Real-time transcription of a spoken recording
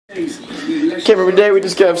Came every day. We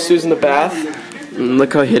just got Susan the bath. And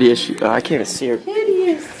look how hideous she. Oh, I can't even see her.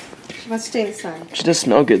 Hideous. She wants to stay inside. She does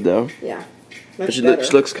smell good though. Yeah. But she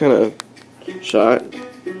looks kind of shot.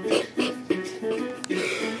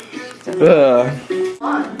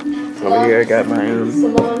 Over here, I got my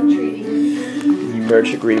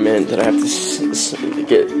merch agreement that I have to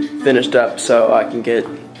get finished up so I can get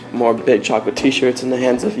more big chocolate T-shirts in the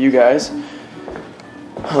hands of you guys.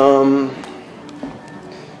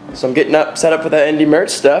 So I'm getting set up with that indie merch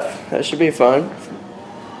stuff. That should be fun.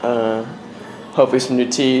 Hopefully some new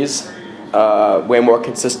tees, way more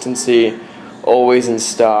consistency, always in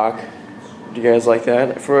stock. Do you guys like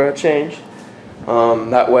that for a change?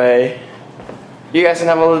 That way, you guys can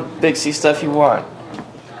have all the Big C stuff you want.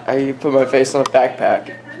 I put my face on a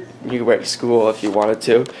backpack. You can wear it to school if you wanted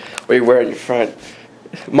to, or you wear it in your front.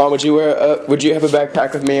 Mom, would you have a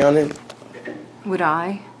backpack with me on it? Would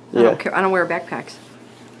I? Yeah. I don't care. I don't wear backpacks.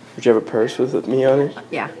 Would you have a purse with me on it?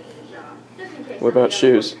 Yeah. What about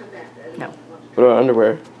shoes? No. What about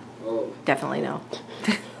underwear? Definitely no.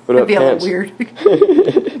 What about That'd be pants? a little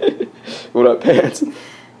weird. What about pants?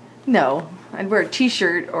 No. I'd wear a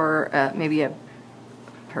t-shirt or maybe a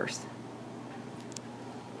purse.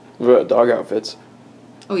 What about dog outfits?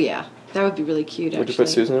 Oh yeah. That would be really cute, Would you put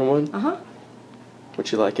Susan in one? Uh-huh. Would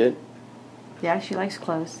she like it? Yeah, she likes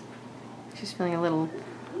clothes. She's feeling a little...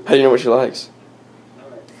 How do you know what she likes?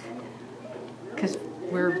 Because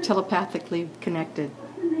we're telepathically connected.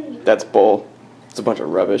 That's bull. It's a bunch of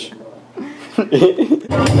rubbish.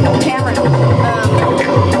 Cameron,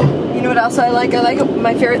 you know what else I like?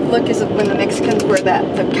 My favorite look is when the Mexicans wear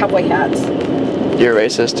the cowboy hats. You're a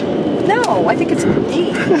racist. No, I think it's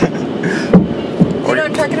neat. You know what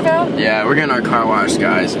I'm talking about? Yeah, we're getting our car washed,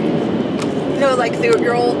 guys. You know, like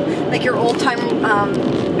your old time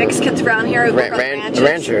Mexicans around here who work on ranches.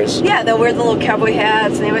 Ranchers. Yeah, they'll wear the little cowboy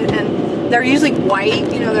hats, and they're usually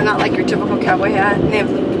white. You know, they're not like your typical cowboy hat, and they have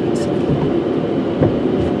little boots.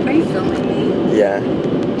 Are you filming me? Yeah.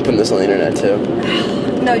 Putting this on the internet too.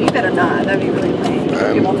 No, you better not. That'd be really lame.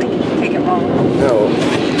 People think you take it wrong. No.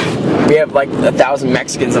 We have like 1,000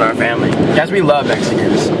 Mexicans in our family. Guys, we love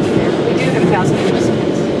Mexicans. We do have 1,000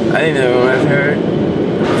 Mexicans. I think they're one of our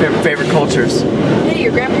favorite cultures. Hey,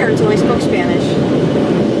 your grandparents only spoke Spanish.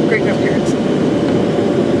 Great-grandparents.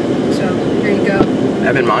 So, there you go.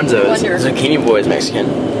 Evan Monzo is Zucchini Boy's Mexican.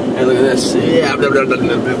 Hey, look at this. Yeah. Blah, blah, blah,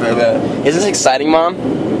 blah, blah, blah. Is this exciting, Mom?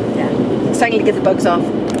 Yeah. Exciting to get the bugs off.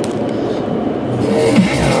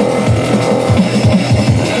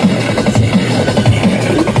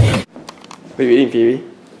 What are you eating, Phoebe?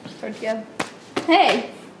 Tortilla.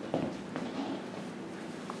 Hey!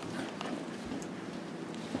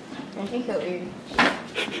 I think he'll eat.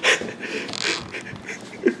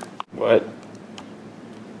 What?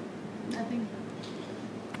 Nothing.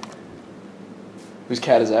 Whose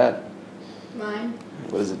cat is that? Mine.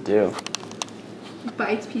 What does it do?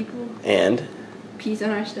 Bites people. And? Pees on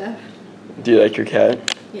our stuff. Do you like your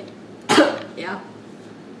cat?